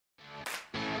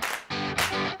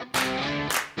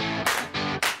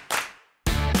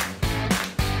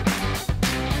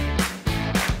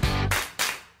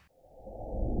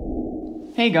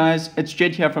Hey guys, it's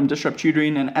Jedd here from Disrupt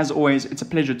Tutoring, and as always, it's a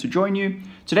pleasure to join you.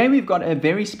 Today we've got a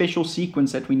very special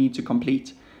sequence that we need to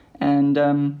complete,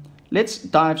 and let's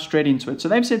dive straight into it. So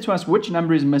they've said to us which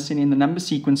number is missing in the number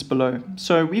sequence below.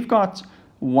 So we've got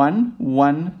 1,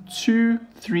 1, 2,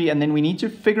 3, and then we need to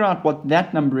figure out what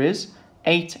that number is,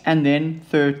 8, and then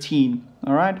 13.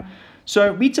 All right.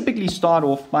 So we typically start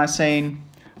off by saying,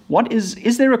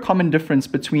 is there a common difference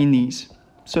between these?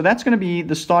 So that's going to be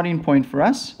the starting point for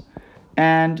us.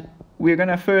 And we're going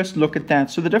to first look at that.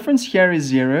 So the difference here is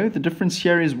 0. The difference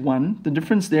here is 1. The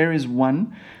difference there is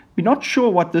 1. We're not sure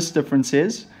what this difference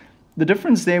is. The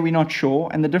difference there we're not sure.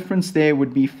 And the difference there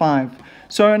would be 5.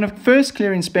 So in a first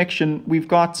clear inspection, we've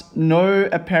got no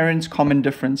apparent common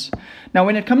difference. Now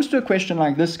when it comes to a question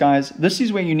like this, guys, this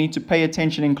is where you need to pay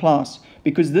attention in class,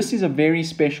 because this is a very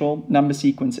special number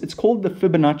sequence. It's called the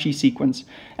Fibonacci sequence.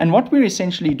 And what we're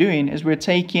essentially doing is we're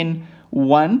taking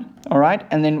 1, all right,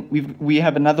 and then we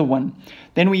have another 1.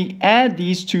 Then we add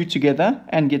these two together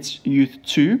and gets you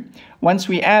 2. Once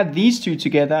we add these two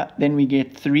together, then we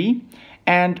get 3.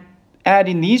 And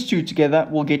adding these two together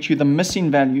will get you the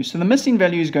missing value. So the missing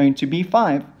value is going to be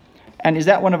 5. And is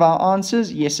that one of our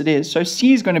answers? Yes, it is. So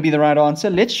C is going to be the right answer.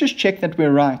 Let's just check that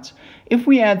we're right. If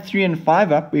we add 3 and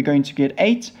 5 up, we're going to get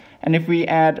 8. And if we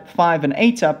add 5 and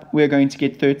 8 up, we're going to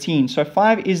get 13. So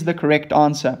 5 is the correct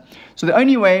answer. So the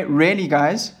only way, really,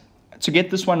 guys, to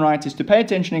get this one right is to pay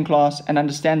attention in class and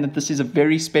understand that this is a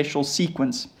very special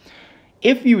sequence.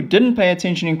 If you didn't pay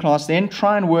attention in class, then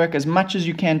try and work as much as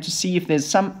you can to see if there's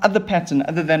some other pattern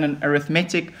other than an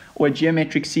arithmetic or a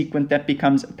geometric sequence that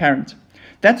becomes apparent.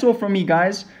 That's all from me,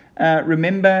 guys.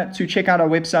 Remember to check out our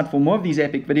website for more of these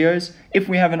epic videos. If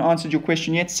we haven't answered your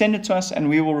question yet, send it to us and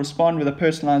we will respond with a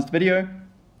personalized video.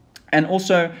 And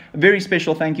also, a very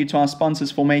special thank you to our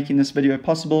sponsors for making this video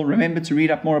possible. Remember to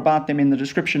read up more about them in the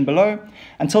description below.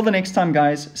 Until the next time,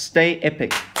 guys, stay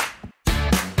epic.